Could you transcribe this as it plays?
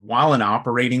while an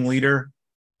operating leader,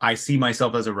 I see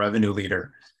myself as a revenue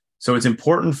leader. So it's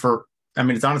important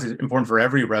it's honestly important for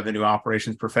every revenue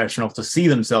operations professional to see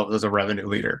themselves as a revenue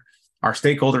leader. Our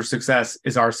stakeholder success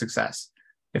is our success.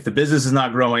 If the business is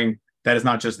not growing, that is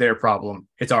not just their problem,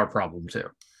 it's our problem too.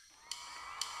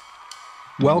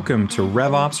 Welcome to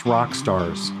RevOps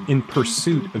Rockstars, in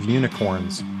pursuit of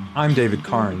unicorns. I'm David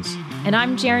Carnes. And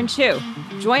I'm Jaren Chu.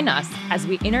 Join us as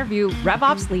we interview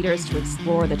RevOps leaders to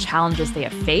explore the challenges they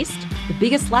have faced, the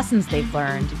biggest lessons they've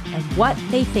learned, and what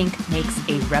they think makes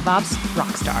a RevOps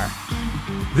rockstar.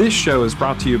 This show is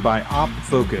brought to you by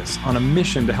OpFocus, on a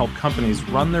mission to help companies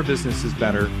run their businesses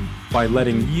better by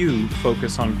letting you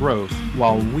focus on growth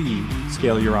while we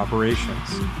scale your operations.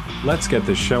 Let's get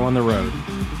this show on the road.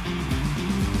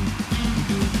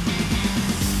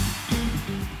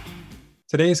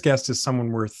 Today's guest is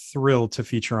someone we're thrilled to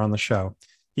feature on the show.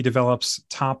 He develops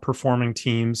top-performing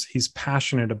teams. He's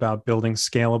passionate about building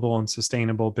scalable and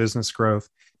sustainable business growth.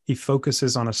 He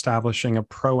focuses on establishing a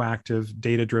proactive,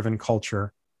 data-driven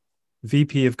culture.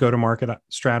 VP of Go-to-Market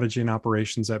Strategy and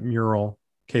Operations at Mural,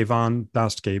 Keyvan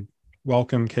Dastgheib.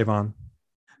 Welcome, Keyvan.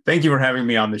 Thank you for having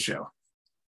me on the show.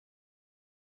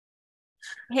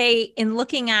 Hey, in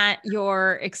looking at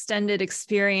your extended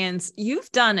experience, you've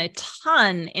done a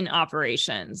ton in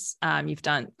operations. You've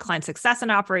done client success and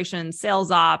operations,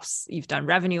 sales ops, you've done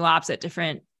revenue ops at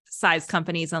different size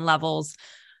companies and levels.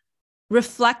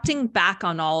 Reflecting back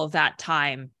on all of that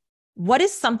time, what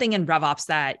is something in RevOps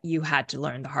that you had to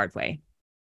learn the hard way?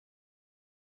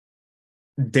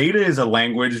 Data is a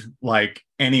language like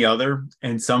any other,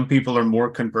 and some people are more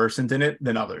conversant in it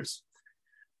than others.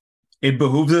 It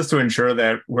behooves us to ensure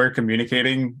that we're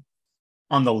communicating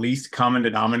on the least common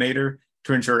denominator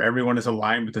to ensure everyone is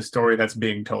aligned with the story that's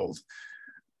being told.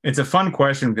 It's a fun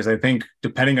question because I think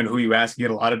depending on who you ask, you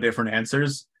get a lot of different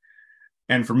answers.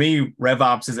 And for me,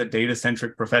 RevOps is a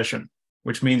data-centric profession,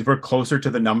 which means we're closer to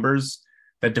the numbers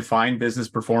that define business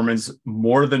performance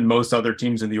more than most other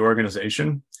teams in the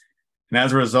organization. And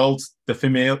as a result,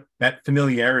 that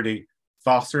familiarity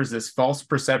fosters this false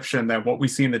perception that what we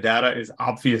see in the data is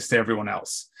obvious to everyone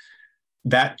else.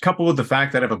 That, coupled with the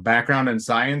fact that I have a background in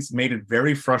science, made it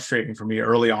very frustrating for me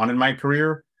early on in my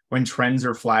career when trends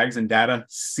or flags in data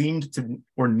seemed to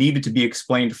or needed to be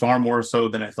explained far more so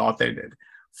than I thought they did.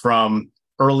 From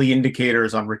early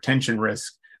indicators on retention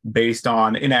risk based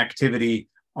on inactivity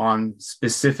on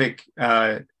specific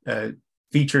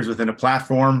features within a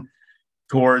platform,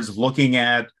 towards looking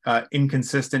at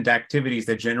inconsistent activities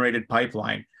that generated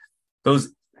pipeline.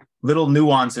 Those little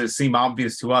nuances seem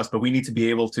obvious to us, but we need to be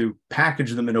able to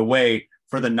package them in a way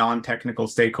for the non-technical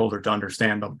stakeholder to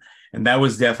understand them. And that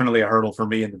was definitely a hurdle for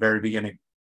me in the very beginning.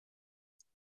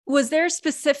 Was there a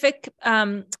specific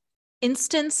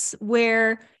instance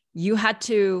where you had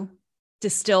to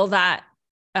distill that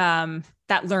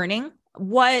that learning?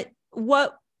 What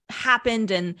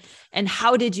happened and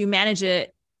how did you manage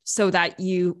it so that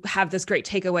you have this great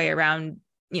takeaway around,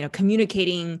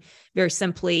 communicating very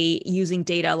simply, using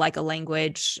data like a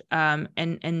language,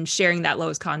 and sharing that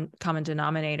lowest common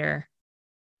denominator?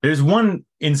 There's one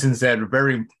instance that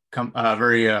very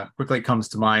quickly comes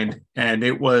to mind, and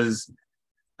it was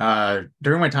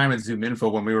during my time at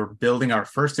ZoomInfo when we were building our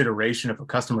first iteration of a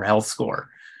customer health score.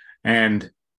 And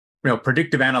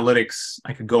predictive analytics,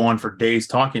 I could go on for days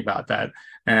talking about that,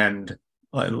 and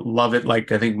I love it like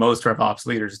I think most RevOps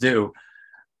leaders do.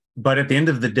 But at the end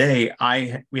of the day,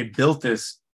 we had built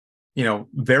this,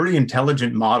 very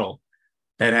intelligent model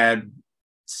that had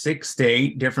 6 to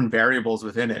 8 different variables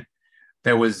within it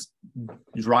that was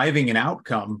driving an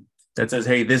outcome that says,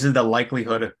 hey, this is the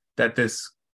likelihood that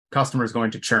this customer is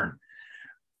going to churn.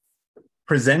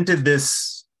 Presented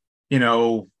this,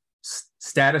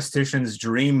 statistician's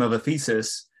dream of a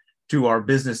thesis to our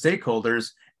business stakeholders,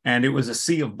 and it was a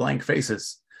sea of blank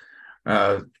faces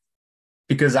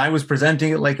because I was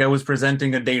presenting it like I was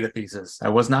presenting a data thesis. I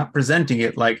was not presenting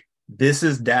it like this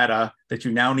is data that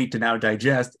you now need to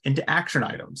digest into action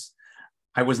items.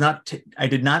 I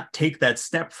did not take that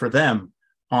step for them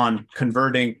on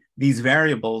converting these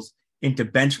variables into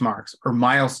benchmarks or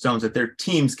milestones that their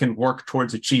teams can work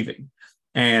towards achieving.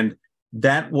 And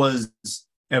that was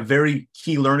a very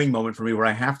key learning moment for me where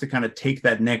I have to kind of take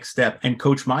that next step and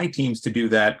coach my teams to do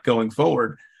that going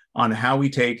forward on how we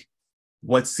take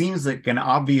what seems like an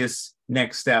obvious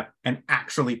next step and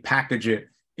actually package it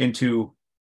into,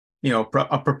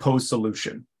 a proposed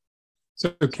solution.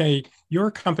 So, okay,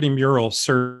 your company Mural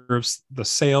serves the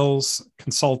sales,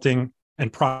 consulting,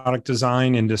 and product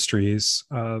design industries.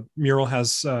 Mural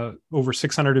has over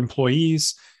 600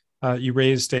 employees. You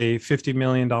raised a $50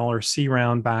 million C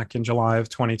round back in July of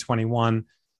 2021.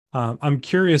 I'm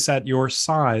curious at your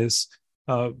size,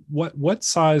 what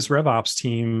size RevOps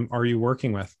team are you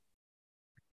working with?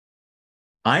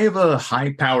 I have a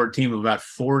high-powered team of about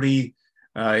 40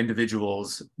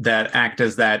 individuals that act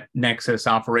as that Nexus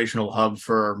operational hub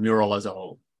for Mural as a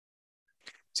whole.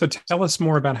 So tell us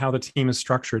more about how the team is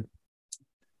structured.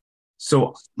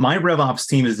 So my RevOps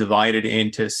team is divided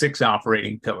into 6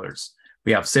 operating pillars.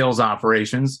 We have sales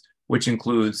operations, which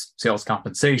includes sales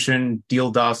compensation,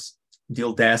 deal desk,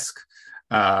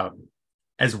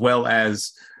 as well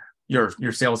as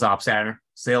your sales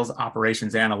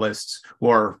operations analysts who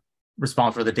are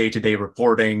responsible for the day-to-day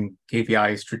reporting,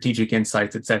 KPIs, strategic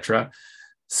insights, etc.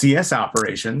 CS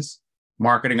operations,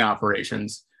 marketing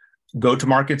operations,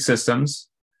 go-to-market systems,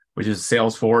 which is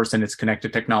Salesforce and its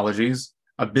connected technologies,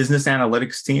 a business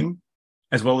analytics team,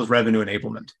 as well as revenue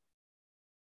enablement.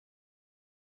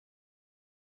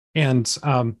 And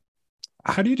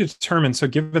how do you determine, so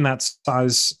given that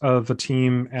size of a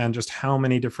team and just how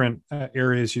many different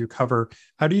areas you cover,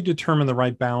 how do you determine the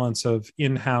right balance of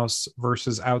in-house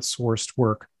versus outsourced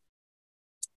work?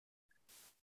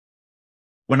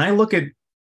 When I look at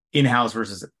in-house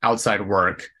versus outside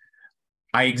work,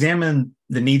 I examine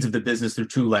the needs of the business through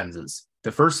 2 lenses.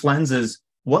 The first lens is,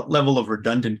 what level of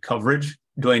redundant coverage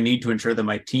do I need to ensure that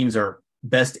my teams are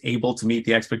best able to meet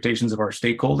the expectations of our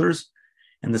stakeholders?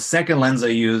 And the second lens I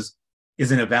use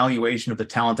is an evaluation of the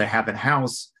talent I have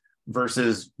in-house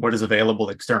versus what is available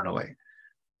externally.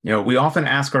 We often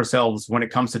ask ourselves when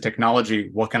it comes to technology,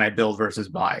 what can I build versus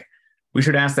buy? We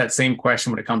should ask that same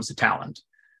question when it comes to talent.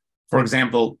 For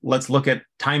example, let's look at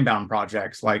time-bound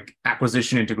projects like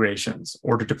acquisition integrations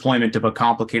or the deployment of a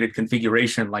complicated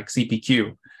configuration like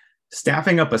CPQ.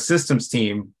 Staffing up a systems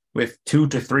team with 2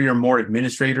 to 3 or more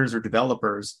administrators or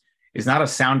developers is not a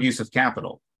sound use of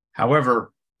capital.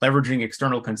 However, leveraging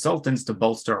external consultants to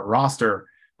bolster a roster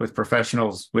with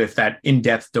professionals with that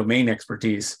in-depth domain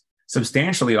expertise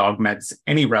substantially augments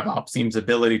any RevOps team's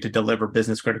ability to deliver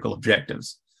business-critical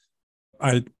objectives.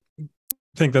 I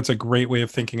think that's a great way of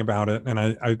thinking about it. And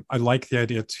I like the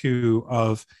idea too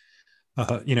of,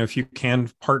 if you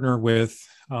can partner with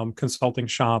consulting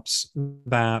shops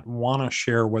that want to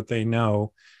share what they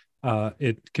know,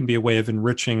 it can be a way of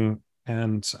enriching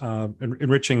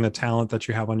the talent that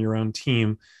you have on your own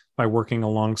team by working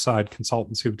alongside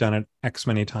consultants who've done it X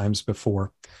many times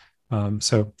before. Can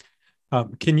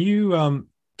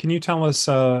you tell us,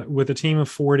 with a team of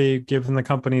 40, given the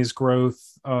company's growth,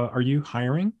 are you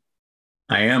hiring?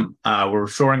 I am. We're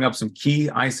shoring up some key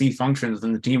IC functions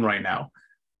in the team right now.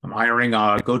 I'm hiring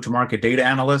go-to-market data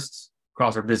analysts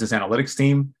across our business analytics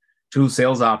team, 2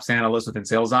 sales ops analysts within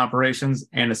sales operations,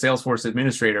 and a Salesforce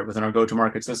administrator within our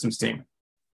go-to-market systems team.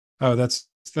 Oh, that's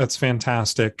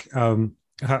fantastic.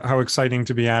 How exciting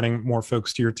to be adding more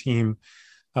folks to your team.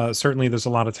 Certainly there's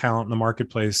a lot of talent in the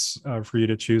marketplace for you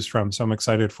to choose from. So I'm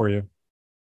excited for you.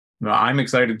 Well, I'm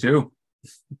excited too.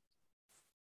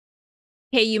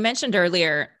 Hey, you mentioned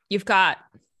earlier, you've got,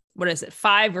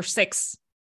 5 or 6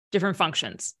 different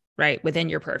functions, right, within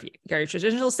your purview. You got your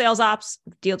traditional sales ops,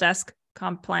 deal desk,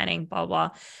 comp planning, blah, blah,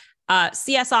 blah.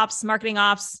 CS ops, marketing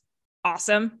ops,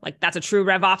 awesome. Like that's a true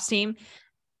RevOps team.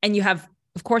 And you have,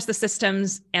 of course, the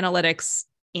systems, analytics,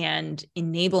 and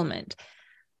enablement.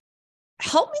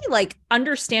 Help me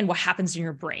understand what happens in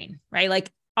your brain, right?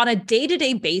 Like on a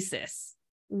day-to-day basis,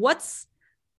 what's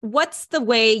the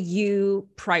way you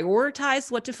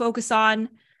prioritize what to focus on?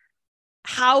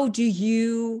 How do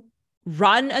you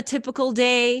run a typical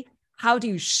day? How do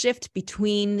you shift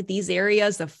between these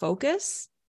areas of focus?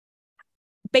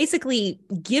 Basically,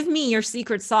 give me your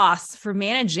secret sauce for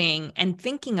managing and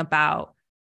thinking about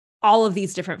all of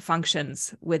these different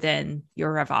functions within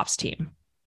your RevOps team.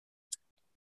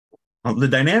 Well, the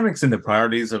dynamics and the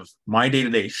priorities of my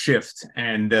day-to-day shift,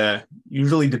 and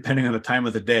usually depending on the time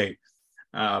of the day.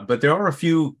 But there are a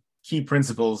few key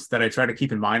principles that I try to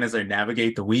keep in mind as I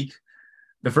navigate the week.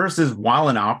 The first is, while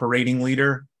an operating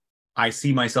leader, I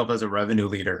see myself as a revenue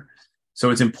leader. So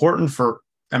it's important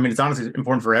it's honestly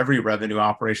important for every revenue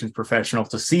operations professional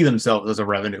to see themselves as a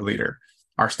revenue leader.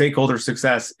 Our stakeholder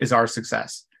success is our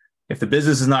success. If the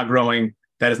business is not growing,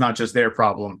 that is not just their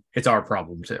problem, it's our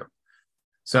problem too.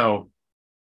 So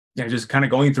just kind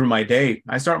of going through my day,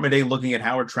 I start my day looking at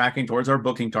how we're tracking towards our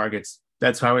booking targets.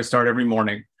 That's how I start every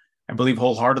morning. I believe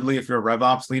wholeheartedly, if you're a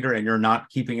RevOps leader and you're not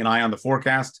keeping an eye on the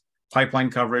forecast, pipeline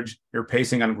coverage, you're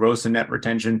pacing on gross and net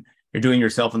retention, you're doing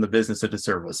yourself and the business a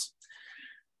disservice.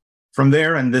 From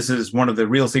there, and this is one of the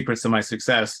real secrets to my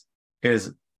success,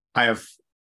 is I have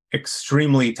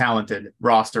extremely talented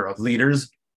roster of leaders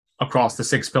across the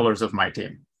 6 pillars of my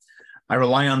team. I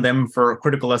rely on them for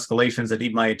critical escalations that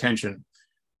need my attention.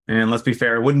 And let's be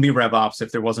fair, it wouldn't be RevOps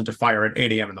if there wasn't a fire at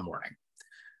 8 a.m. in the morning.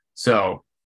 So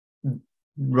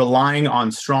relying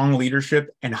on strong leadership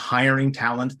and hiring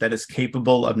talent that is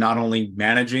capable of not only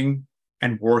managing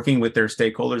and working with their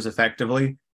stakeholders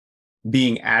effectively,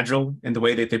 being agile in the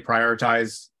way that they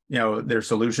prioritize, their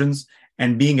solutions,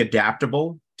 and being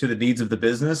adaptable to the needs of the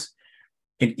business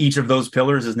in each of those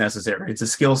pillars is necessary. It's a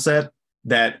skill set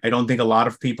that I don't think a lot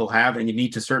of people have, and you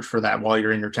need to search for that while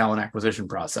you're in your talent acquisition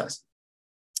process.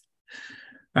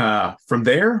 From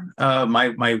there,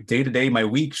 my day-to-day, my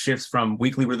week shifts from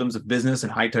weekly rhythms of business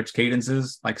and high-touch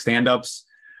cadences like stand-ups,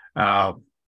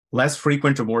 less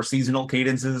frequent or more seasonal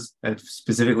cadences that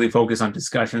specifically focus on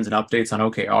discussions and updates on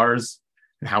OKRs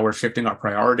and how we're shifting our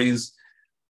priorities.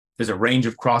 There's a range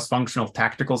of cross-functional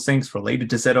tactical syncs related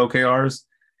to said OKRs.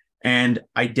 And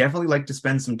I definitely like to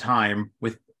spend some time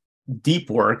with deep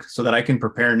work so that I can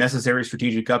prepare necessary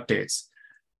strategic updates.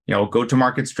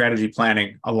 Go-to-market strategy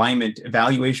planning, alignment,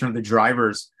 evaluation of the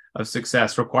drivers of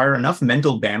success require enough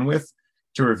mental bandwidth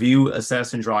to review,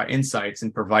 assess, and draw insights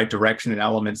and provide direction and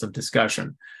elements of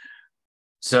discussion.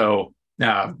 So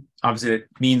obviously it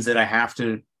means that I have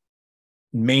to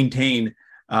maintain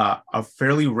a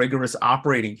fairly rigorous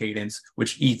operating cadence,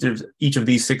 which each of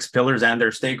these 6 pillars and their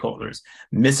stakeholders.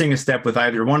 Missing a step with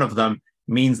either one of them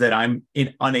means that I'm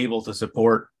unable to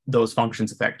support those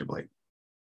functions effectively.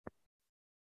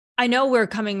 I know we're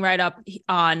coming right up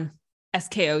on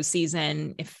SKO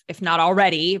season, if not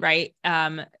already, right?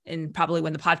 And probably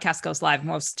when the podcast goes live,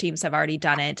 most teams have already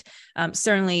done it.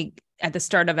 Certainly at the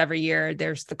start of every year,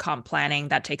 there's the comp planning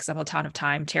that takes up a ton of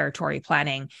time, territory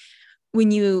planning.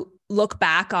 When you look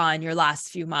back on your last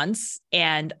few months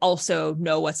and also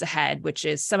know what's ahead, which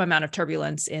is some amount of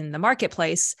turbulence in the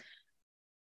marketplace,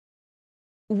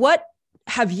 what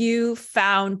have you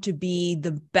found to be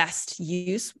the best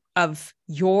use of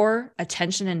your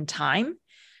attention and time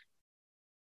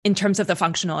in terms of the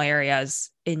functional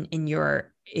areas in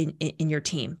your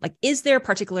team? Like, is there a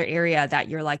particular area that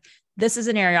you're like, this is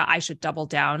an area I should double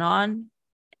down on,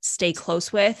 stay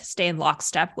close with, stay in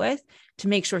lockstep with, to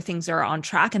make sure things are on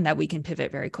track and that we can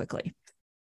pivot very quickly?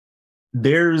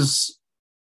 There's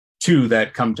 2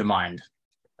 that come to mind.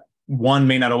 One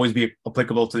may not always be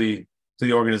applicable to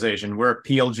the organization. We're a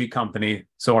PLG company,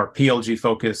 so our PLG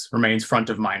focus remains front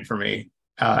of mind for me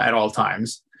at all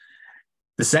times.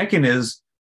 The second is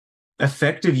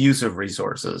effective use of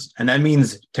resources, and that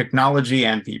means technology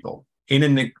and people.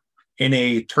 In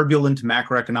a turbulent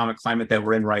macroeconomic climate that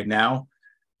we're in right now,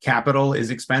 capital is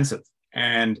expensive,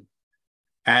 and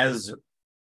as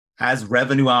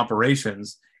revenue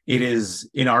operations, it is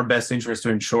in our best interest to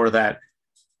ensure that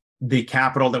the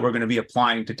capital that we're going to be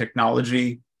applying to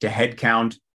technology, to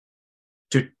headcount,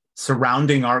 to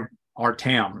surrounding our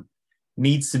TAM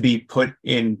needs to be put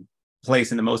in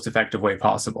place in the most effective way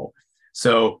possible.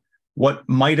 So what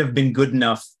might have been good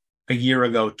enough a year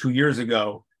ago, 2 years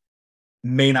ago,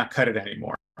 may not cut it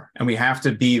anymore. And we have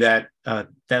to be that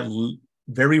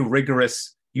very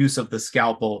rigorous use of the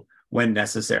scalpel when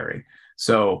necessary.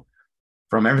 So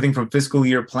from everything from fiscal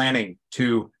year planning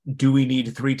to, do we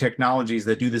need 3 technologies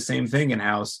that do the same thing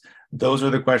in-house? Those are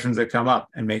the questions that come up,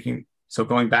 and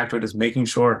going back to it is making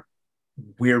sure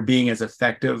we're being as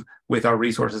effective with our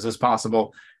resources as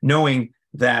possible, knowing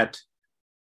that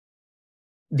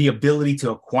the ability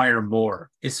to acquire more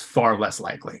is far less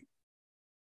likely.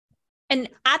 And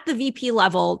at the VP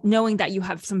level, knowing that you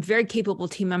have some very capable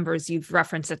team members you've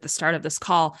referenced at the start of this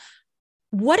call,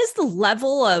 what is the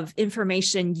level of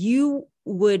information you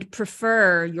would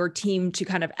prefer your team to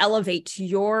kind of elevate to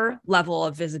your level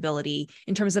of visibility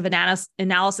in terms of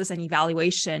analysis and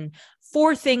evaluation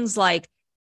for things like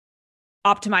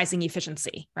optimizing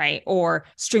efficiency, right? Or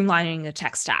streamlining the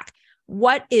tech stack?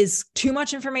 What is too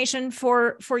much information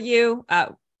for you,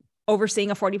 overseeing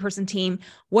a 40-person team?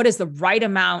 What is the right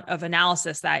amount of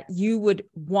analysis that you would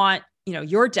want,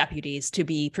 your deputies to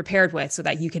be prepared with so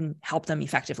that you can help them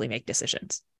effectively make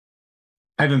decisions?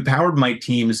 I've empowered my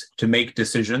teams to make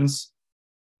decisions,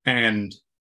 and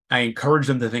I encourage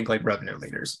them to think like revenue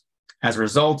leaders. As a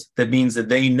result, that means that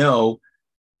they know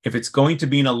if it's going to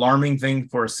be an alarming thing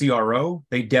for a CRO,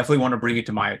 they definitely want to bring it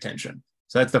to my attention.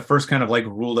 So that's the first kind of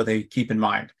rule that they keep in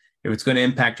mind. If it's going to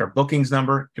impact our bookings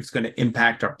number, if it's going to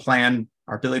impact our plan,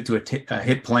 our ability to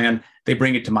hit plan, they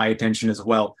bring it to my attention as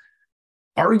well.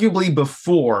 Arguably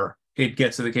before it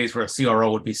gets to the case where a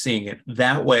CRO would be seeing it.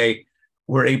 That way,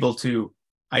 we're able to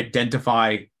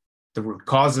identify the root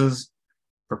causes,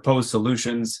 propose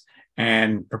solutions,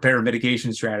 and prepare a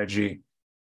mitigation strategy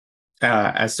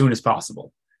as soon as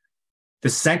possible. The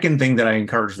second thing that I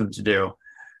encourage them to do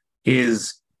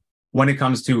is when it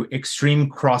comes to extreme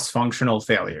cross-functional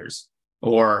failures.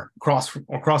 or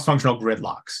cross-functional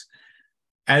gridlocks.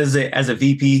 As a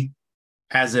VP,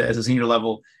 as a senior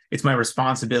level, it's my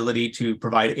responsibility to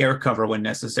provide air cover when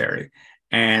necessary.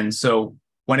 And so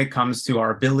when it comes to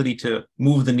our ability to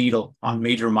move the needle on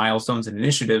major milestones and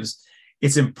initiatives,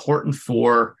 it's important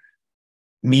for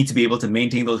me to be able to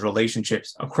maintain those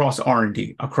relationships across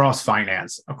R&D, across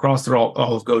finance, across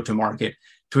all of go-to-market,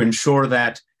 to ensure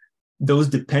that those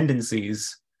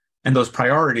dependencies and those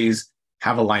priorities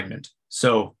have alignment.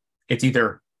 So it's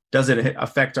either, does it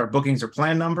affect our bookings or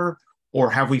plan number, or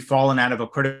have we fallen out of a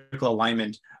critical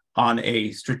alignment on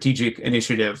a strategic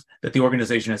initiative that the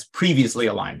organization has previously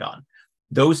aligned on?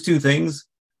 Those two things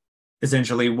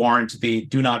essentially warrant the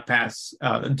do pass,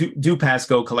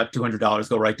 go collect $200,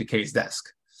 go right to Kay's desk.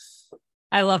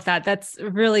 I love that. That's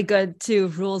really good two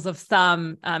rules of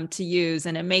thumb to use.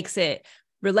 And it makes it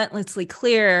relentlessly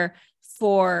clear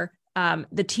for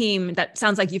the team. That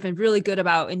sounds like you've been really good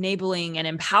about enabling and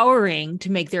empowering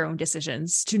to make their own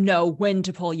decisions, to know when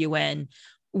to pull you in,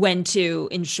 when to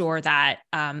ensure that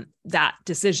that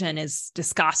decision is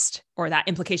discussed or that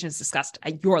implication is discussed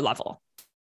at your level.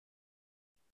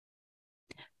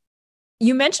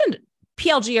 You mentioned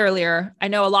PLG earlier. I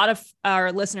know a lot of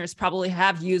our listeners probably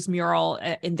have used Mural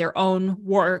in their own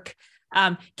work.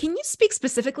 Can you speak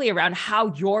specifically around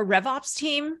how your RevOps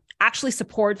team actually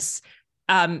supports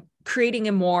creating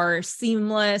a more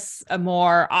seamless, a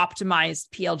more optimized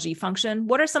PLG function?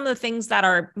 What are some of the things that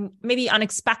are maybe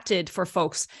unexpected for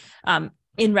folks in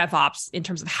RevOps in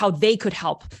terms of how they could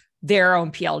help their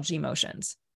own PLG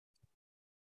motions?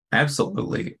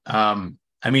 Absolutely.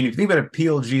 If you think about it,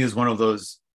 PLG is one of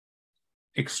those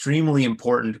extremely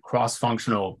important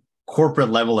cross-functional corporate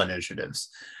level initiatives.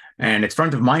 And it's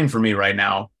front of mind for me right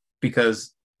now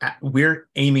because we're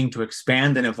aiming to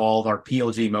expand and evolve our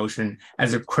PLG motion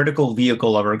as a critical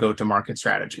vehicle of our go-to-market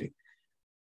strategy.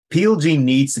 PLG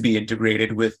needs to be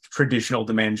integrated with traditional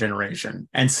demand generation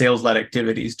and sales-led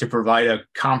activities to provide a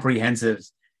comprehensive,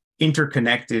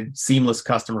 interconnected, seamless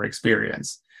customer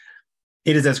experience.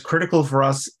 It is as critical for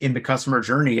us in the customer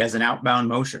journey as an outbound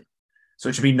motion. So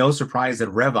it should be no surprise that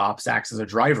RevOps acts as a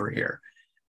driver here.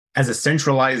 As a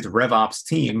centralized RevOps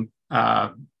team,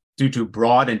 due to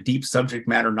broad and deep subject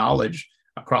matter knowledge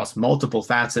across multiple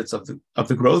facets of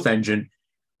the growth engine,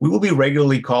 we will be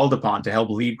regularly called upon to help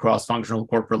lead cross-functional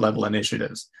corporate level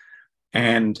initiatives.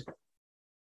 And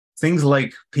things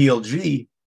like PLG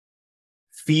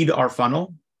feed our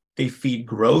funnel, they feed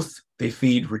growth, they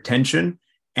feed retention.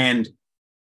 And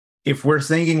if we're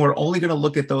thinking we're only going to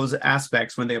look at those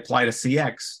aspects when they apply to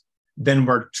CX, then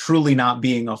we're truly not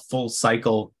being a full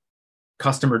cycle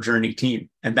customer journey team.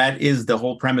 And that is the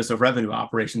whole premise of revenue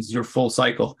operations, your full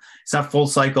cycle. It's not full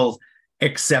cycle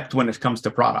except when it comes to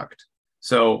product.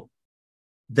 So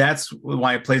that's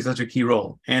why it plays such a key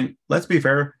role. And let's be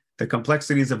fair, the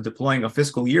complexities of deploying a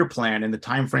fiscal year plan in the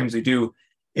timeframes we do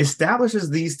establishes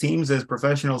these teams as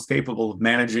professionals capable of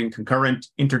managing concurrent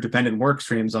interdependent work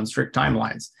streams on strict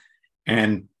timelines.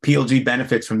 And PLG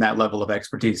benefits from that level of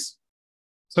expertise.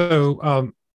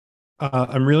 So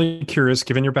I'm really curious,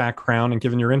 given your background and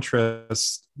given your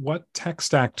interests, what tech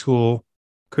stack tool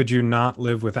could you not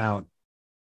live without?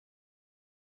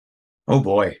 Oh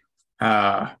boy.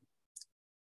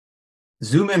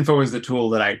 ZoomInfo is the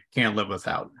tool that I can't live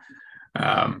without.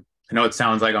 I know it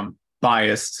sounds like I'm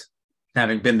biased,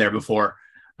 having been there before,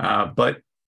 but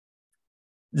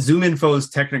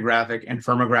ZoomInfo's technographic and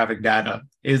firmographic data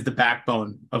is the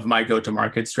backbone of my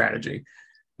go-to-market strategy.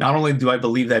 Not only do I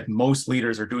believe that most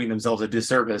leaders are doing themselves a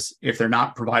disservice if they're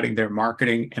not providing their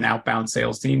marketing and outbound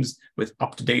sales teams with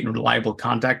up-to-date and reliable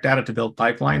contact data to build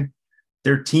pipeline,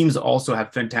 their teams also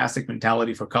have fantastic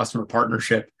mentality for customer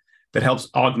partnership that helps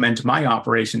augment my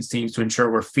operations teams to ensure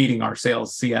we're feeding our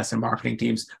sales, CS, and marketing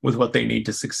teams with what they need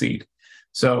to succeed.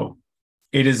 So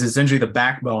it is essentially the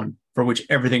backbone for which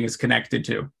everything is connected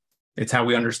to. It's how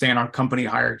we understand our company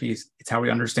hierarchies. It's how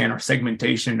we understand our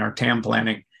segmentation, our TAM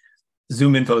planning.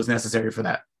 ZoomInfo is necessary for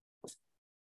that.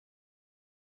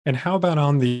 And how about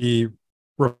on the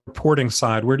reporting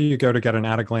side? Where do you go to get an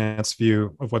at-a-glance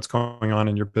view of what's going on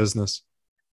in your business?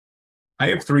 I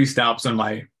have 3 stops on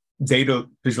my data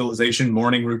visualization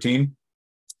morning routine.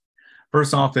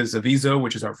 First off is Aviso,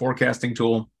 which is our forecasting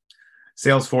tool,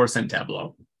 Salesforce, and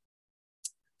Tableau.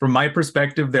 From my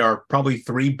perspective, there are probably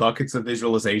 3 buckets of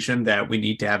visualization that we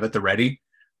need to have at the ready.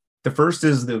 The first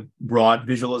is the broad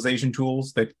visualization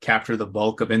tools that capture the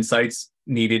bulk of insights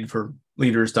needed for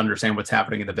leaders to understand what's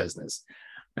happening in the business.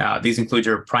 These include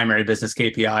your primary business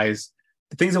KPIs,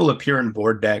 the things that will appear in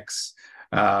board decks.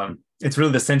 It's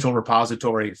really the central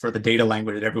repository for the data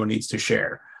language that everyone needs to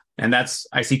share. And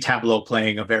I see Tableau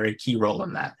playing a very key role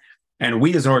in that. And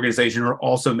we as an organization are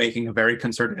also making a very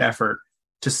concerted effort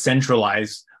to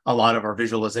centralize a lot of our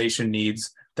visualization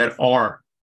needs that are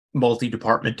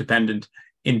multi-department dependent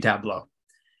in Tableau.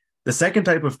 The second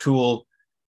type of tool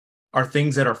are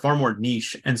things that are far more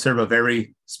niche and serve a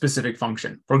very specific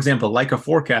function. For example, like a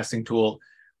forecasting tool,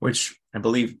 which I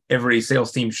believe every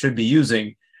sales team should be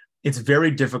using, it's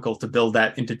very difficult to build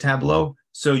that into Tableau.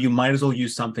 So you might as well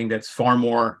use something that's far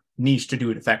more niche to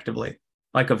do it effectively,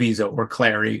 like Aviso or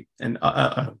Clary and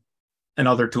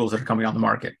other tools that are coming on the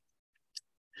market.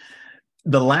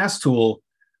 The last tool,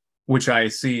 which I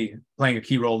see playing a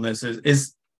key role in this,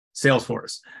 is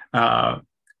Salesforce.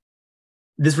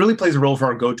 This really plays a role for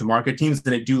our go-to-market teams,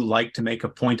 and they do like to make a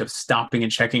point of stopping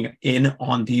and checking in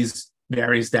on these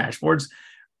various dashboards.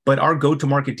 But our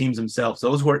go-to-market teams themselves,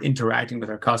 those who are interacting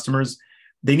with our customers,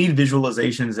 they need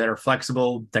visualizations that are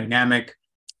flexible, dynamic,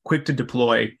 quick to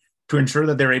deploy to ensure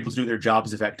that they're able to do their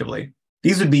jobs effectively.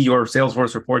 These would be your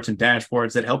Salesforce reports and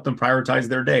dashboards that help them prioritize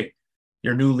their day,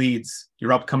 your new leads,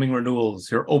 your upcoming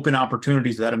renewals, your open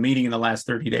opportunities without a meeting in the last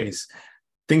 30 days,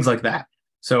 things like that.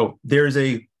 So there's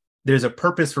a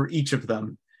purpose for each of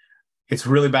them. It's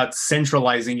really about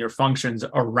centralizing your functions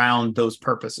around those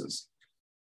purposes.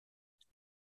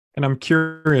 And I'm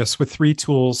curious, with 3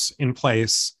 tools in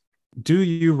place, do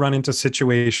you run into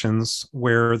situations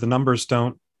where the numbers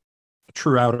don't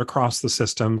true out across the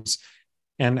systems?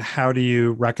 And how do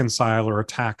you reconcile or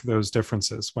attack those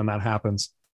differences when that happens?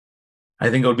 I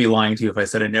think I would be lying to you if I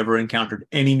said I never encountered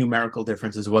any numerical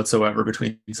differences whatsoever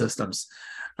between systems.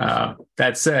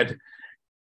 That said,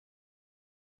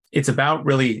 it's about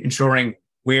really ensuring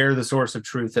where the source of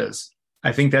truth is.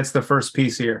 I think that's the first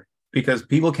piece here, because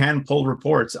people can pull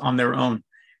reports on their own.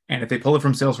 And if they pull it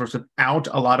from Salesforce without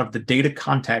a lot of the data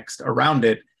context around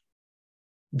it,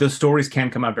 the stories can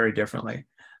come out very differently.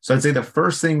 So I'd say the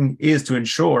first thing is to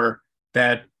ensure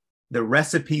that the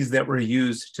recipes that were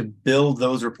used to build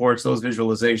those reports, those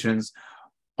visualizations,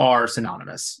 are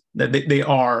synonymous, that they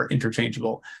are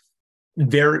interchangeable.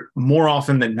 More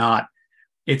often than not,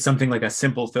 it's something like a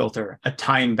simple filter, a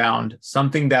time bound,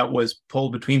 something that was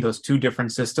pulled between those 2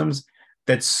 different systems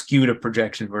that skewed a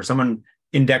projection, where someone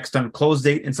indexed on close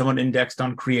date and someone indexed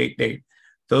on create date.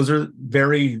 Those are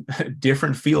very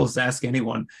different fields to ask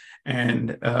anyone.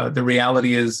 And the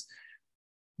reality is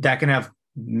that can have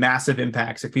massive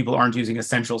impacts if people aren't using a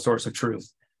central source of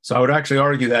truth. So I would actually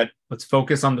argue that let's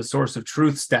focus on the source of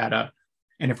truth's data.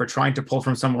 And if we're trying to pull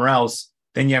from somewhere else,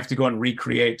 then you have to go and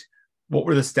recreate what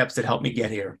were the steps that helped me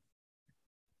get here.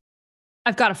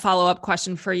 I've got a follow-up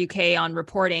question for you, Kay, on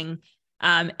reporting.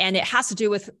 And it has to do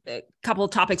with a couple of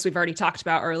topics we've already talked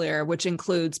about earlier, which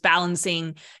includes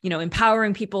balancing,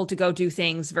 empowering people to go do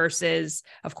things versus,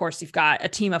 of course, you've got a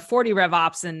team of 40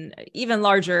 RevOps and even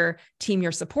larger team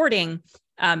you're supporting,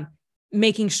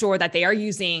 making sure that they are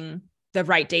using the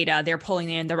right data, they're pulling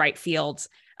in the right fields.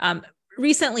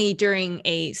 Recently, during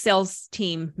a sales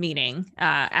team meeting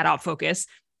at OpFocus,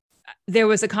 there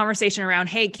was a conversation around,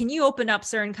 hey, can you open up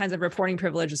certain kinds of reporting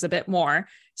privileges a bit more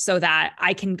so that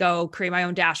I can go create my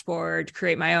own dashboard,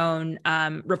 create my own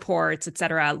reports, et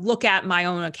cetera, look at my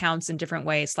own accounts in different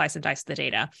ways, slice and dice the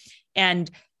data. And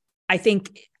I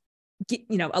think,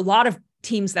 a lot of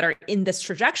teams that are in this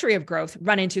trajectory of growth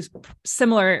run into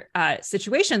similar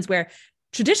situations where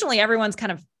traditionally everyone's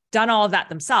kind of done all of that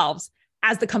themselves.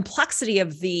 As the complexity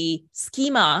of the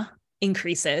schema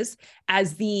increases,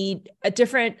 as the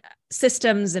different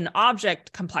systems and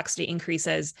object complexity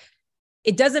increases,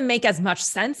 it doesn't make as much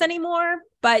sense anymore,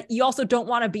 but you also don't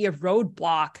want to be a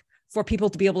roadblock for people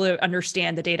to be able to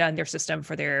understand the data in their system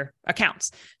for their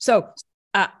accounts. So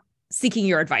seeking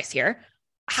your advice here,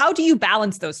 how do you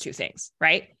balance those 2 things,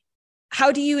 right?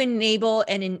 How do you enable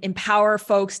and empower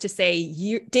folks to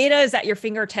say data is at your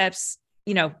fingertips,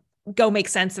 go make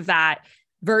sense of that,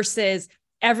 versus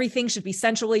everything should be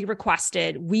centrally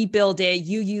requested. We build it,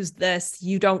 you use this,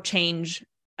 you don't change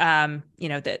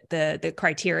the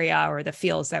criteria or the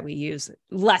fields that we use,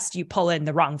 lest you pull in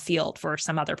the wrong field for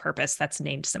some other purpose that's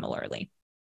named similarly.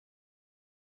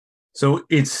 So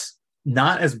it's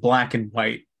not as black and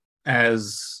white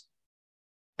as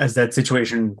that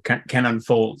situation can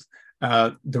unfold.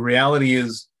 The reality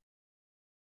is,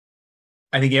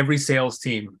 I think every sales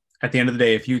team, at the end of the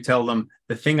day, if you tell them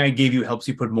the thing I gave you helps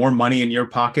you put more money in your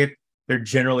pocket, they're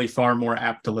generally far more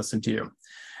apt to listen to you.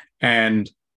 And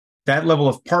that level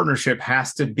of partnership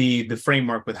has to be the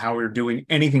framework with how we're doing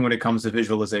anything when it comes to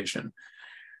visualization.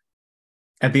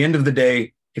 At the end of the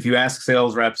day, if you ask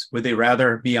sales reps, would they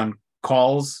rather be on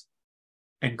calls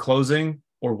and closing,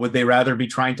 or would they rather be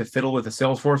trying to fiddle with a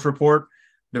Salesforce report?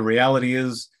 The reality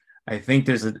is, I think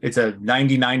it's a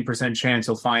 99% chance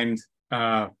you'll find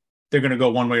they're going to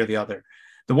go one way or the other.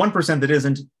 The 1% that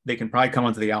isn't, they can probably come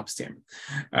onto the ops team.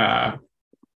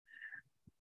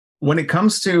 When it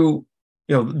comes to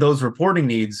those reporting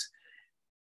needs,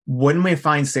 when we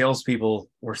find salespeople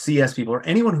or CS people or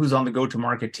anyone who's on the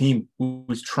go-to-market team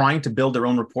who's trying to build their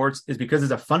own reports, is because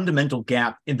there's a fundamental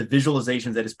gap in the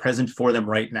visualizations that is present for them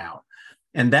right now.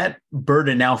 And that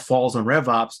burden now falls on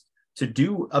RevOps to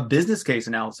do a business case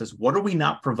analysis. What are we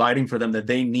not providing for them that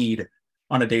they need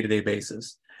on a day-to-day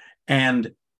basis?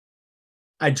 And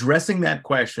addressing that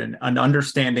question and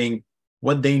understanding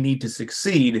what they need to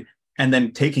succeed, and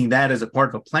then taking that as a part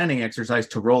of a planning exercise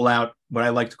to roll out what I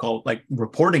like to call like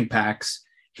reporting packs.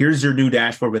 Here's your new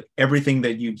dashboard with everything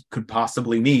that you could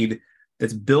possibly need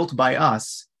that's built by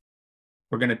us.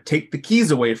 We're going to take the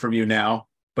keys away from you now,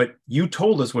 but you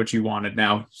told us what you wanted.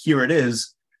 Now, here it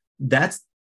is. That's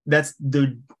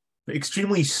the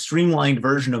extremely streamlined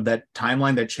version of that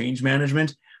timeline, that change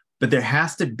management. But there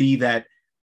has to be that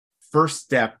first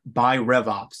step by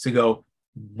RevOps to go,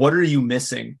 what are you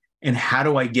missing? And how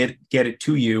do I get it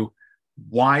to you?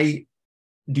 Why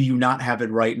do you not have it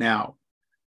right now?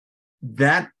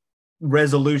 That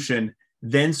resolution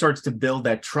then starts to build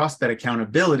that trust, that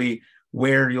accountability,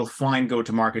 where you'll find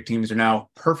go-to-market teams are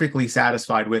now perfectly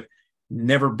satisfied with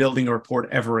never building a report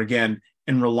ever again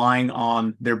and relying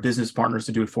on their business partners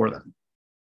to do it for them.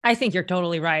 I think you're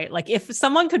totally right. Like if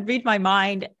someone could read my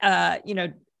mind,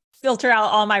 filter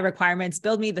out all my requirements,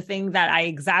 build me the thing that I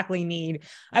exactly need,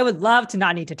 I would love to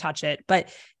not need to touch it.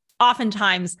 But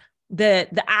oftentimes the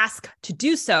ask to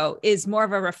do so is more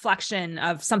of a reflection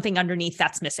of something underneath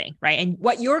that's missing, right? And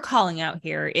what you're calling out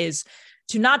here is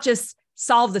to not just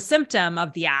solve the symptom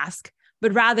of the ask,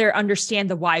 but rather understand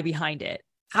the why behind it.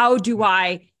 How do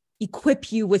I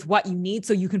equip you with what you need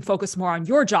so you can focus more on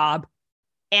your job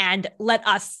and let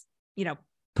us,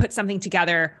 put something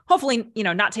together, hopefully,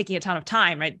 not taking a ton of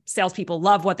time, right? Salespeople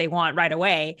love what they want right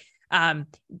away.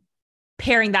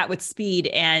 Pairing that with speed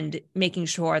and making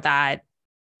sure that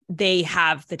they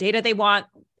have the data they want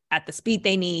at the speed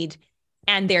they need,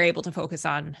 and they're able to focus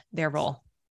on their role.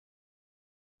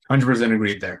 100%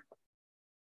 agreed there.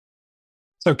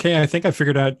 So, Kay, I think I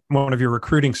figured out one of your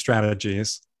recruiting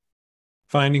strategies.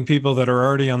 Finding people that are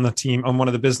already on the team, on one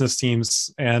of the business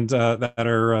teams, and that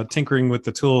are tinkering with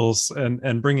the tools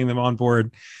and bringing them on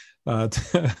board. I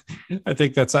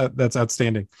think that's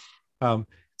outstanding.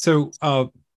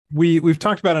 We've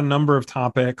talked about a number of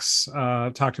topics.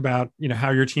 Talked about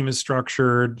how your team is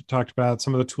structured. Talked about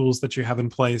some of the tools that you have in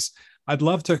place. I'd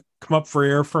love to come up for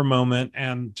air for a moment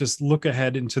and just look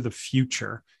ahead into the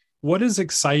future. What is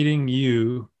exciting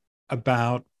you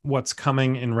about what's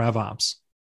coming in RevOps?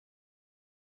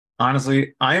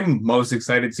 Honestly, I'm most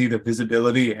excited to see the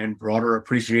visibility and broader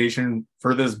appreciation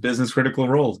for this business critical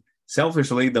role.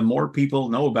 Selfishly, the more people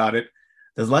know about it,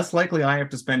 the less likely I have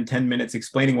to spend 10 minutes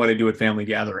explaining what I do at family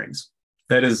gatherings.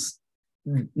 That is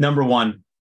number one,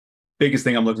 biggest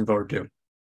thing I'm looking forward to.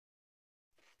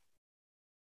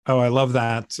 Oh, I love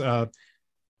that.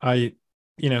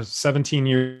 17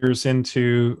 years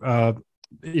into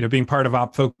being part of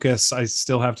OpFocus, I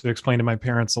still have to explain to my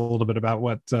parents a little bit about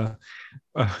what the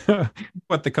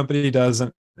company does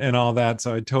and all that.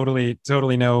 So I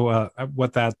totally know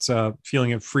what that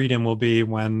feeling of freedom will be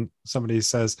when somebody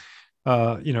says,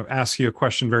 ask you a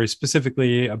question very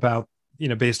specifically about,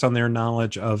 based on their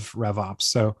knowledge of RevOps.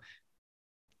 So,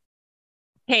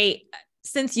 hey,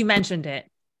 since you mentioned it,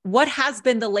 what has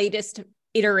been the latest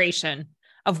iteration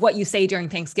of what you say during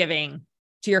Thanksgiving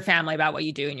to your family about what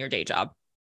you do in your day job?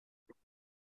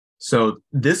 So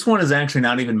this one is actually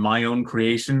not even my own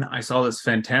creation. I saw this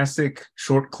fantastic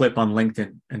short clip on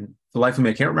LinkedIn, and for the life of me,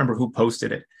 I can't remember who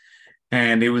posted it.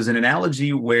 And it was an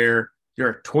analogy where you're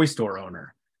a toy store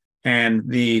owner, and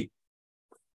the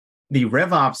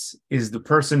RevOps is the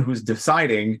person who's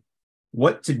deciding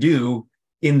what to do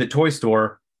in the toy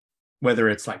store, whether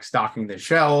it's like stocking the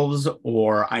shelves,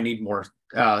 or I need more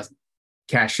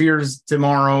cashiers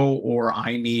tomorrow, or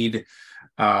I need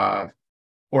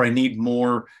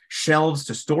more shelves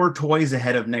to store toys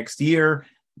ahead of next year.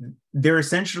 They're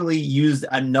essentially used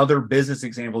another business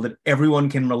example that everyone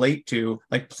can relate to,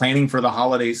 like planning for the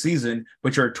holiday season,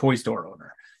 but you're a toy store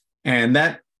owner. And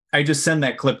that, I just send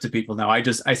that clip to people now. I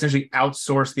essentially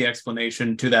outsource the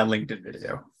explanation to that LinkedIn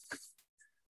video.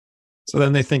 So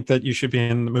then they think that you should be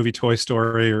in the movie Toy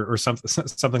Story or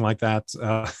something like that.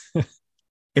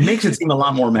 It makes it seem a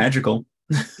lot more magical.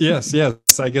 Yes.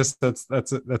 I guess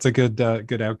that's a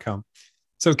good outcome.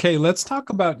 So, Kay, let's talk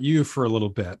about you for a little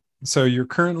bit. So you're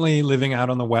currently living out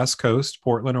on the West Coast,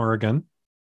 Portland, Oregon.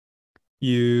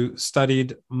 You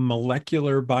studied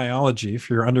molecular biology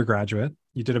for your undergraduate,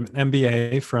 You did an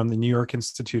MBA from the New York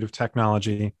Institute of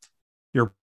Technology.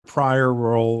 Your prior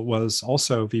role was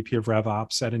also VP of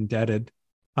RevOps at Indebted.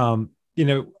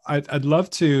 I'd love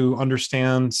to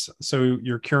understand. So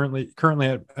you're currently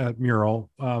at Mural.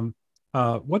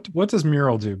 What does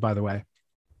Mural do, by the way?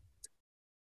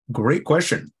 Great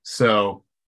question. So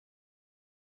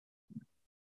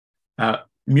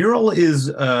Mural is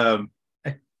a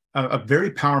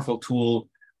very powerful tool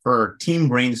for team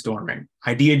brainstorming,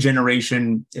 idea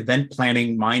generation, event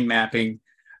planning, mind mapping,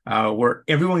 where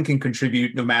everyone can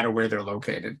contribute no matter where they're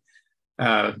located.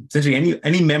 Essentially,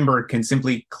 any member can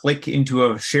simply click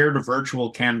into a shared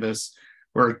virtual canvas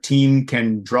where a team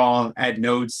can draw, add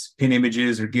notes, pin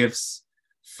images or GIFs,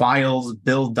 files,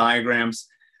 build diagrams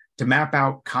to map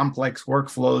out complex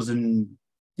workflows and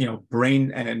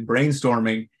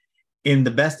brainstorming in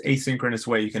the best asynchronous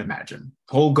way you can imagine.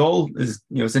 The whole goal is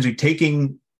essentially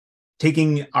taking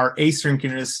our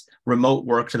asynchronous remote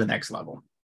work to the next level.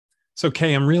 So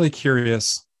Kay, I'm really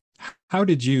curious, how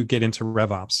did you get into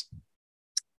RevOps?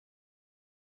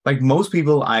 Like most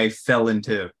people, I fell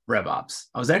into RevOps.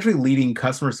 I was actually leading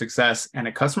customer success and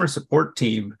a customer support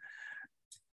team,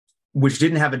 which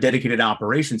didn't have a dedicated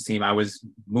operations team. I was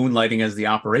moonlighting as the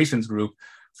operations group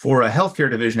for a healthcare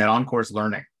division at OnCourse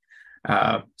Learning.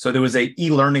 So there was a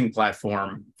e-learning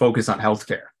platform focused on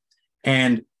healthcare.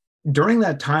 And during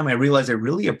that time, I realized I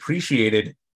really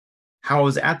appreciated how I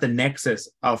was at the nexus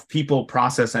of people,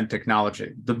 process, and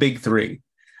technology, the big three.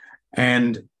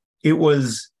 And it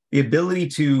was the ability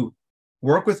to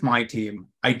work with my team,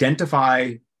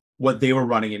 identify what they were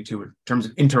running into in terms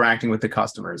of interacting with the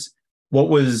customers, what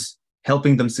was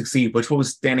helping them succeed, what was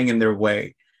standing in their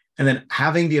way, and then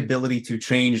having the ability to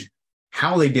change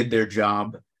how they did their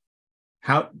job,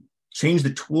 change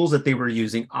the tools that they were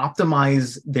using,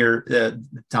 optimize the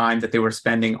time that they were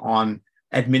spending on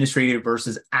administrative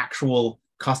versus actual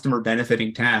customer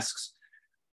benefiting tasks,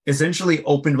 essentially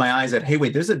opened my eyes that, hey,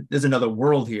 wait, there's another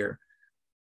world here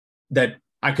that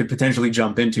I could potentially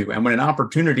jump into. And when an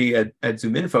opportunity at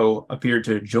ZoomInfo appeared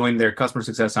to join their customer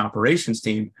success operations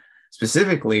team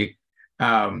specifically,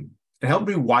 it helped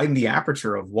me widen the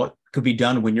aperture of what could be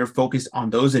done when you're focused on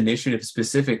those initiatives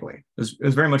specifically. It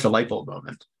was very much a light bulb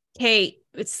moment. Hey,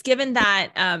 it's given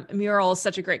that Mural is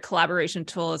such a great collaboration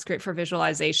tool. It's great for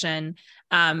visualization.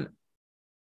 Do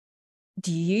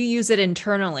you use it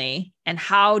internally? And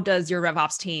how does your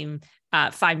RevOps team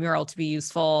find Mural to be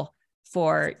useful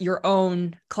for your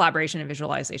own collaboration and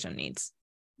visualization needs?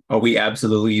 Oh, we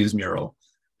absolutely use Mural.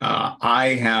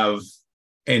 I have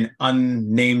an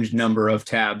unnamed number of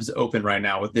tabs open right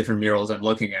now with different murals I'm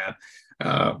looking at.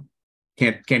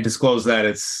 Can't disclose that.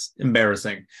 It's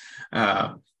embarrassing.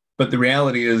 But the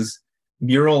reality is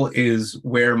Mural is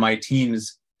where my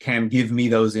teams can give me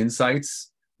those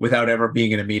insights without ever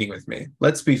being in a meeting with me.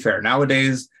 Let's be fair.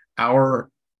 Nowadays, our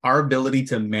ability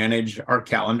to manage our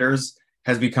calendars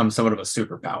has become somewhat of a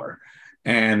superpower.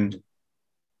 And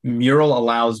Mural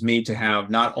allows me to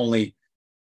have not only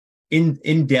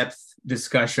in-depth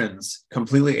discussions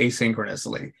completely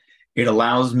asynchronously, it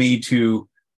allows me to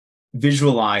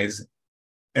visualize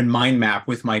and mind map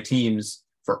with my teams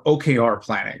for OKR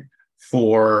planning,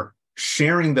 for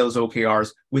sharing those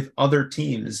OKRs with other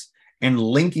teams and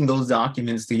linking those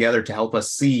documents together to help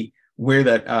us see where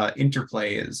that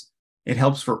interplay is. It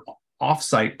helps for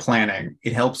offsite planning.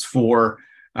 It helps for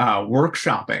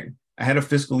workshopping. Ahead of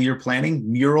fiscal year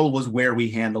planning, Mural was where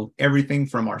we handled everything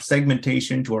from our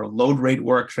segmentation to our load rate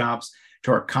workshops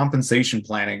to our compensation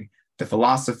planning, the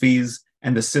philosophies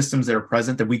and the systems that are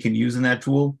present that we can use in that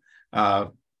tool.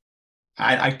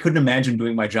 I couldn't imagine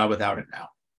doing my job without it now.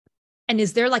 And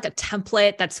is there like a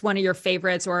template that's one of your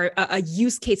favorites, or a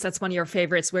use case that's one of your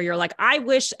favorites where you're like, I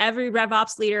wish every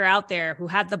RevOps leader out there who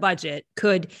had the budget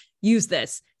could use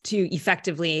this to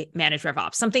effectively manage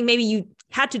RevOps? Something maybe you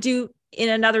had to do in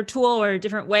another tool or a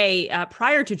different way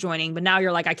prior to joining, but now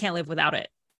you're like, I can't live without it.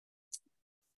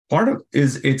 Part of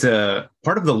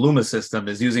the Luma system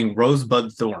is using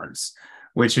rosebud thorns,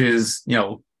 which is,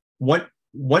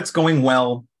 what's going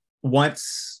well, what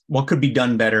could be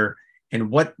done better, and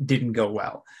what didn't go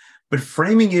well. But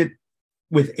framing it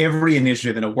with every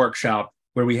initiative in a workshop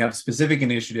where we have specific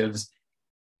initiatives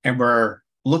and we're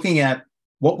looking at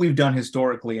what we've done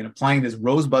historically and applying this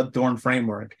rosebud thorn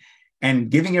framework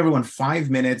and giving everyone 5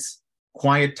 minutes,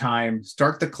 quiet time,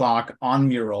 start the clock on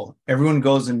Mural. Everyone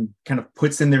goes and kind of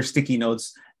puts in their sticky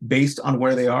notes based on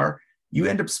where they are. You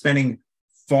end up spending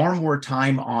far more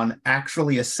time on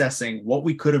actually assessing what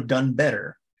we could have done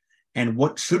better and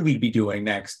what should we be doing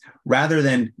next, rather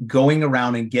than going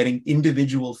around and getting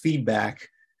individual feedback,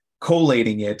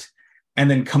 collating it, and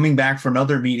then coming back for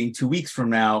another meeting 2 weeks from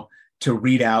now to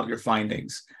read out your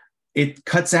findings. It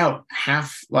cuts out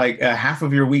half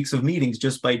of your weeks of meetings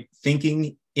just by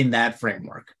thinking in that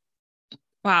framework.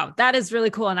 Wow, that is really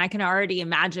cool. And I can already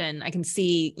imagine, I can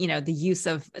see, the use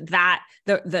of that,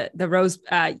 the rose,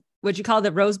 what'd you call it?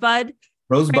 The rosebud?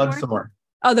 Rosebud thorn.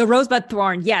 Oh, the rosebud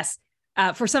thorn. Yes.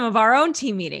 For some of our own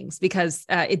team meetings, because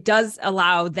it does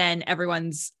allow then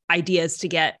everyone's ideas to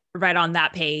get right on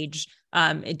that page.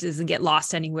 It doesn't get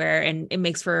lost anywhere, and it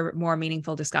makes for more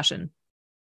meaningful discussion.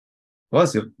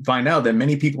 Plus, you'll find out that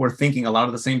many people were thinking a lot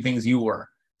of the same things you were.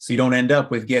 So you don't end up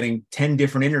with getting 10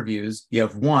 different interviews. You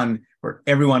have one where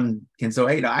everyone can say,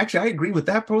 hey, no, actually, I agree with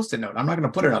that Post-it note. I'm not going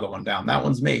to put another one down. That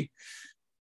one's me.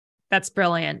 That's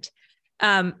brilliant.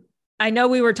 I know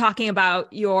we were talking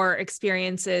about your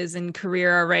experiences and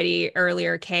career already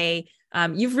earlier, Kay.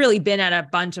 You've really been at a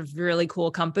bunch of really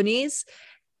cool companies.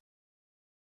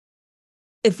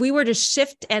 If we were to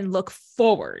shift and look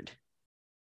forward,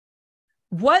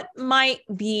 what might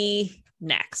be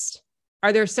next?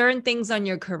 Are there certain things on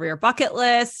your career bucket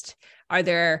list? Are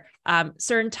there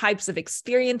certain types of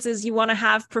experiences you want to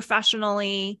have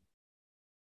professionally?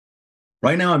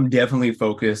 Right now, I'm definitely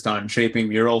focused on shaping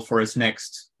Mural for its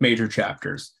next major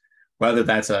chapters, whether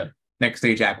that's a next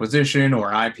stage acquisition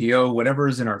or IPO, whatever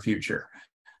is in our future.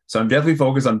 So I'm definitely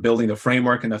focused on building the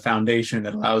framework and the foundation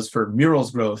that allows for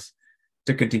Mural's growth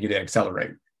to continue to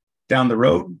accelerate. Down the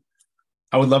road,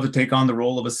 I would love to take on the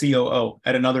role of a COO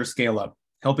at another scale up,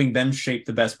 helping them shape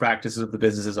the best practices of the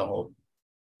business as a whole.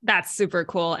 That's super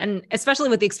cool. And especially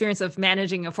with the experience of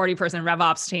managing a 40-person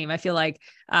RevOps team, I feel like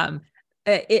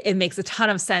it makes a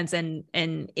ton of sense, and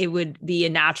it would be a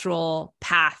natural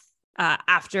path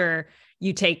after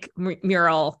you take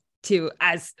Mural to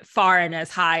as far and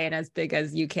as high and as big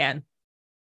as you can.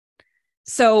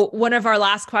 So one of our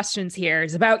last questions here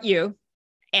is about you.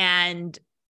 And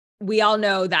we all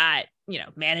know that,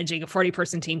 managing a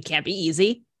 40-person team can't be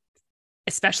easy,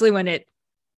 especially when it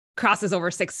crosses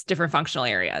over 6 different functional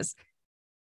areas.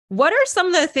 What are some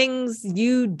of the things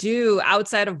you do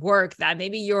outside of work that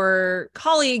maybe your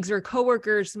colleagues or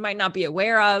coworkers might not be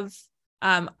aware of?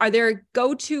 Are there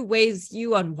go-to ways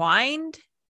you unwind?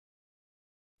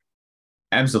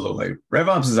 Absolutely.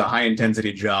 RevOps is a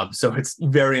high-intensity job, so it's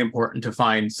very important to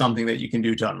find something that you can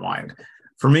do to unwind.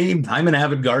 For me, I'm an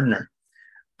avid gardener.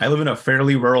 I live in a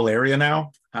fairly rural area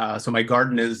now, so my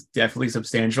garden is definitely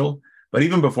substantial. But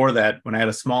even before that, when I had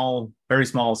a very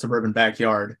small suburban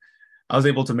backyard, I was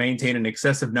able to maintain an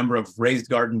excessive number of raised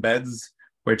garden beds,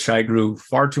 which I grew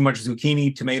far too much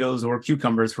zucchini, tomatoes, or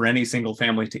cucumbers for any single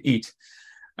family to eat.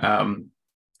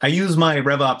 I use my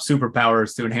RevOps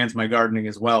superpowers to enhance my gardening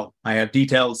as well. I have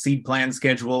detailed seed plan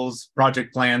schedules,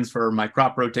 project plans for my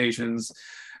crop rotations,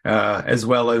 as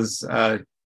well as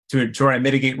to ensure I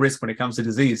mitigate risk when it comes to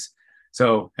disease.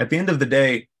 So at the end of the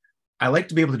day, I like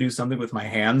to be able to do something with my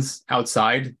hands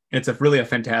outside. It's really a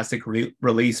fantastic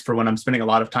release for when I'm spending a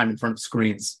lot of time in front of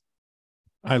screens.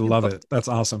 I love it. That's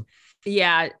awesome.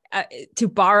 Yeah. To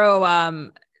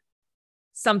borrow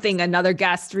something another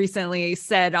guest recently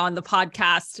said on the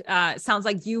podcast, it sounds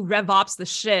like you RevOps the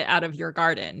shit out of your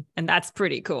garden. And that's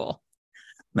pretty cool.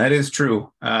 That is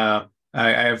true. I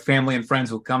have family and friends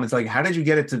who come and say, like, how did you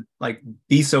get it to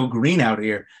be so green out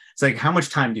here? It's like, how much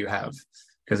time do you have?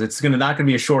 Because it's not going to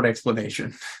be a short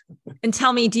explanation. And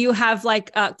tell me, do you have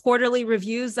quarterly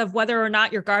reviews of whether or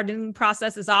not your gardening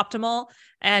process is optimal,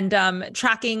 and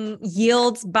tracking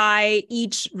yields by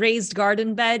each raised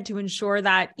garden bed to ensure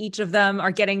that each of them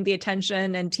are getting the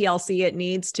attention and TLC it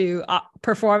needs to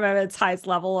perform at its highest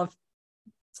level of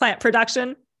plant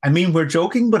production? I mean, we're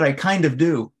joking, but I kind of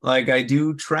do. I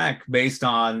do track based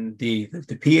on the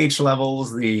pH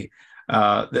levels, the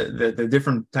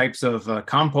different types of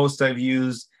compost I've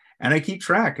used, and I keep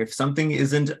track. If something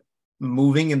isn't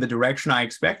moving in the direction I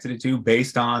expected it to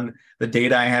based on the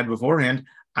data I had beforehand,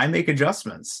 I make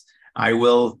adjustments. I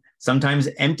will sometimes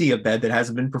empty a bed that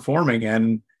hasn't been performing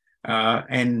and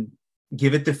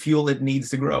give it the fuel it needs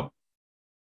to grow.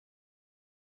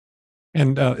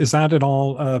 And is that at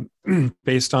all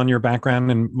based on your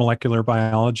background in molecular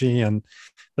biology and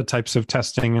the types of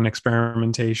testing and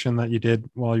experimentation that you did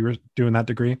while you were doing that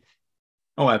degree?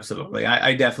 Oh, absolutely.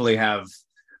 I definitely have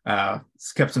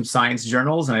kept some science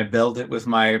journals, and I built it with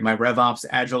my RevOps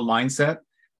agile mindset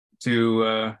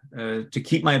to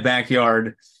keep my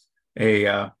backyard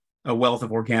a wealth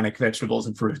of organic vegetables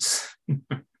and fruits.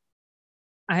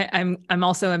 I'm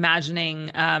also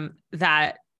imagining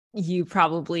that you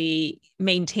probably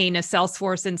maintain a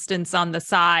Salesforce instance on the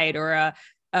side, or a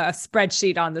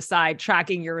spreadsheet on the side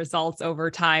tracking your results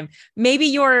over time. Maybe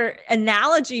your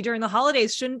analogy during the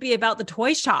holidays shouldn't be about the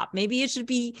toy shop. Maybe it should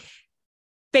be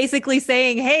basically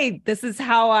saying, hey, this is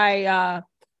how I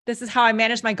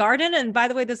manage my garden. And by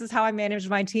the way, this is how I manage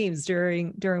my teams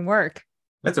during work.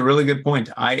 That's a really good point.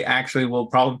 I actually will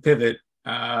probably pivot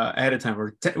ahead of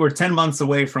time. We're 10 months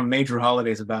away from major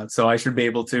holidays so I should be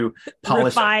able to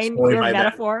refine your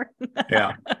metaphor.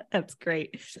 Yeah. That's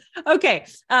great. Okay.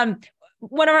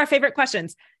 One of our favorite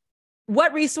questions.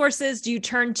 What resources do you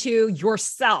turn to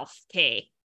yourself, Kay,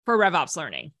 for RevOps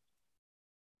learning?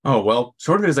 Oh, well,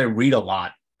 short of it is I read a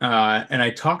lot. And I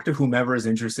talk to whomever is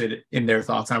interested in their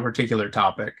thoughts on a particular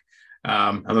topic.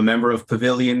 I'm a member of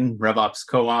Pavilion, RevOps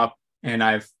Co-op, and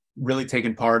I've really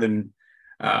taken part in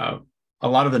a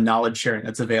lot of the knowledge sharing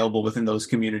that's available within those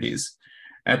communities.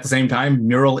 At the same time,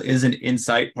 Mural is an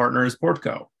Insight partner as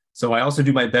Portco. So I also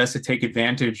do my best to take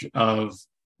advantage of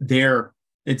their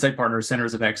Insight partner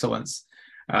centers of excellence.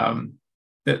 The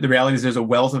reality is there's a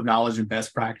wealth of knowledge and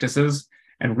best practices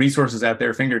and resources at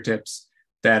their fingertips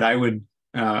that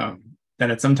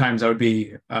sometimes I would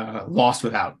be lost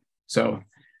without. So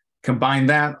combine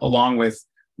that along with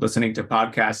listening to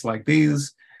podcasts like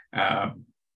these,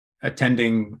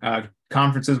 attending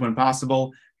conferences when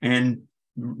possible, and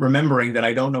remembering that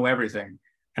I don't know everything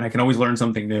and I can always learn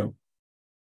something new.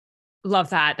 Love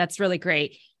that. That's really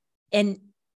great. And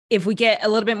if we get a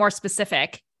little bit more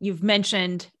specific, you've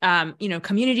mentioned,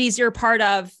 communities you're a part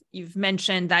of. You've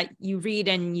mentioned that you read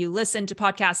and you listen to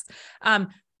podcasts.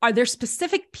 Are there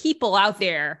specific people out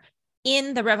there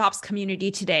in the RevOps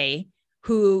community today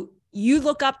who you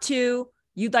look up to,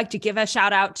 you'd like to give a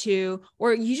shout out to,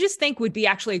 or you just think would be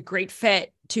actually a great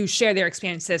fit to share their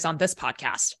experiences on this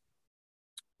podcast?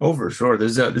 Oh, for sure.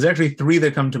 There's actually three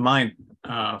that come to mind.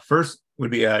 First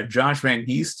would be Josh Van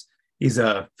Geest. He's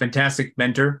a fantastic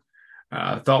mentor,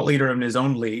 thought leader in his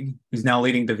own league. He's now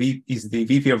leading he's the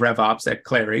VP of RevOps at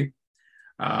Clary.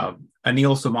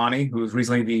 Anil Somani, who's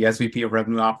recently the SVP of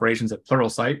Revenue Operations at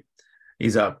Pluralsight.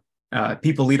 He's a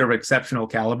people leader of exceptional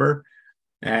caliber.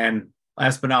 And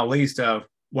last but not least,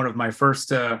 one of my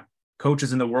first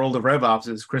coaches in the world of RevOps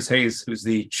is Chris Hayes, who's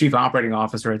the Chief Operating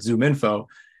Officer at ZoomInfo,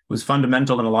 who's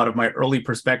fundamental in a lot of my early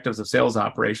perspectives of sales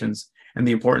operations and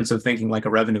the importance of thinking like a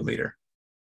revenue leader.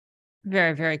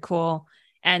 Very, very cool.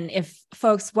 And if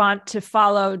folks want to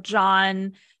follow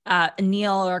John,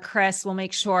 Neil, or Chris, we'll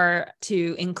make sure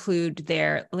to include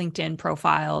their LinkedIn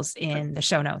profiles in the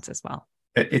show notes as well.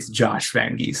 It's Josh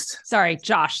Van Geest. Sorry,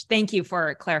 Josh. Thank you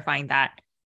for clarifying that.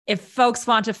 If folks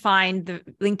want to find the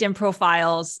LinkedIn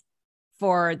profiles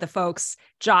for the folks,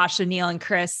 Josh, Anil, and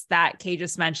Chris that Kay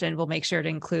just mentioned, we'll make sure to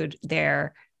include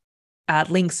their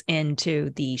links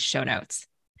into the show notes.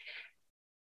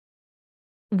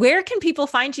 Where can people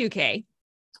find you, Kay?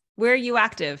 Where are you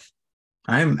active?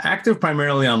 I'm active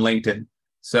primarily on LinkedIn.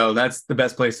 So that's the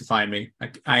best place to find me.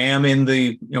 I am in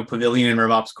the Pavilion and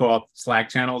RevOps Co-op Slack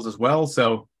channels as well.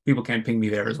 So people can ping me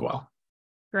there as well.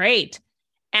 Great.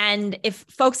 And if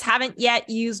folks haven't yet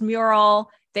used Mural,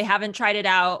 they haven't tried it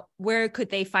out, where could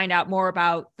they find out more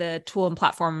about the tool and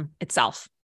platform itself?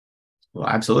 Well,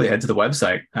 absolutely. Head to the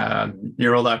website,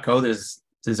 mural.co. There's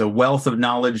a wealth of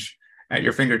knowledge at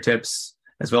your fingertips,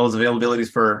 as well as availabilities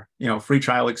for free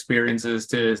trial experiences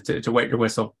to wet your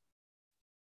whistle.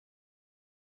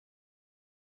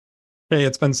 Hey,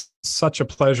 it's been such a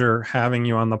pleasure having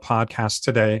you on the podcast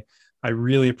today. I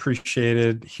really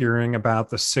appreciated hearing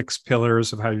about the 6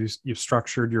 pillars of how you've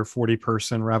structured your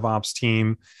 40-person RevOps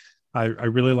team. I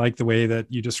really like the way that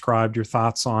you described your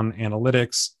thoughts on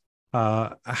analytics,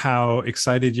 how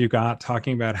excited you got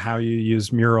talking about how you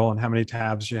use Mural and how many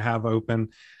tabs you have open.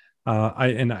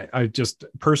 I just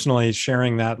personally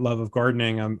sharing that love of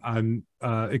gardening. I'm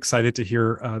excited to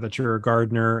hear that you're a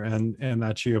gardener and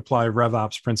that you apply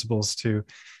RevOps principles to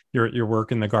your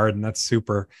work in the garden. That's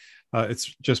super.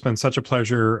 It's just been such a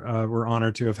pleasure. We're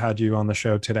honored to have had you on the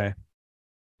show today.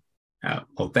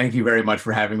 Well, thank you very much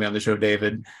for having me on the show,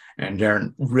 David and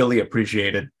Darren. Really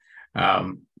appreciate it.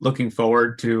 Looking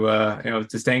forward to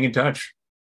staying in touch.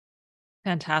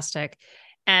 Fantastic.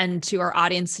 And to our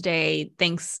audience today,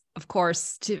 thanks, of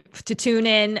course, to tune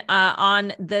in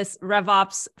on this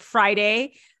RevOps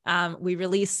Friday. We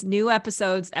release new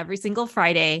episodes every single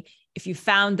Friday. If you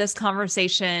found this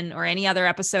conversation or any other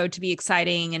episode to be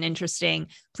exciting and interesting,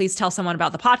 please tell someone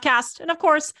about the podcast. And of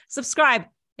course, subscribe.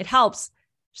 It helps.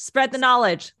 Spread the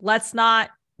knowledge. Let's not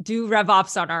do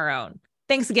RevOps on our own.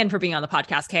 Thanks again for being on the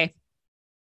podcast, Kay.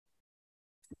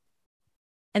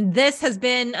 And this has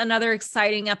been another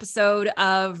exciting episode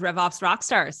of RevOps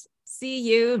Rockstars. See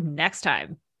you next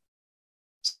time.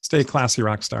 Stay classy,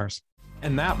 Rockstars.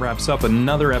 And that wraps up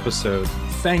another episode.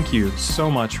 Thank you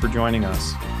so much for joining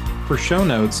us. For show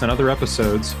notes and other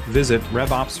episodes, visit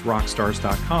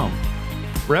RevOpsRockstars.com.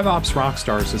 RevOps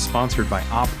Rockstars is sponsored by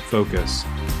OpFocus.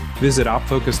 Visit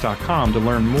opfocus.com to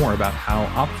learn more about how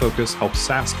OpFocus helps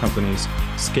SaaS companies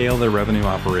scale their revenue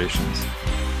operations.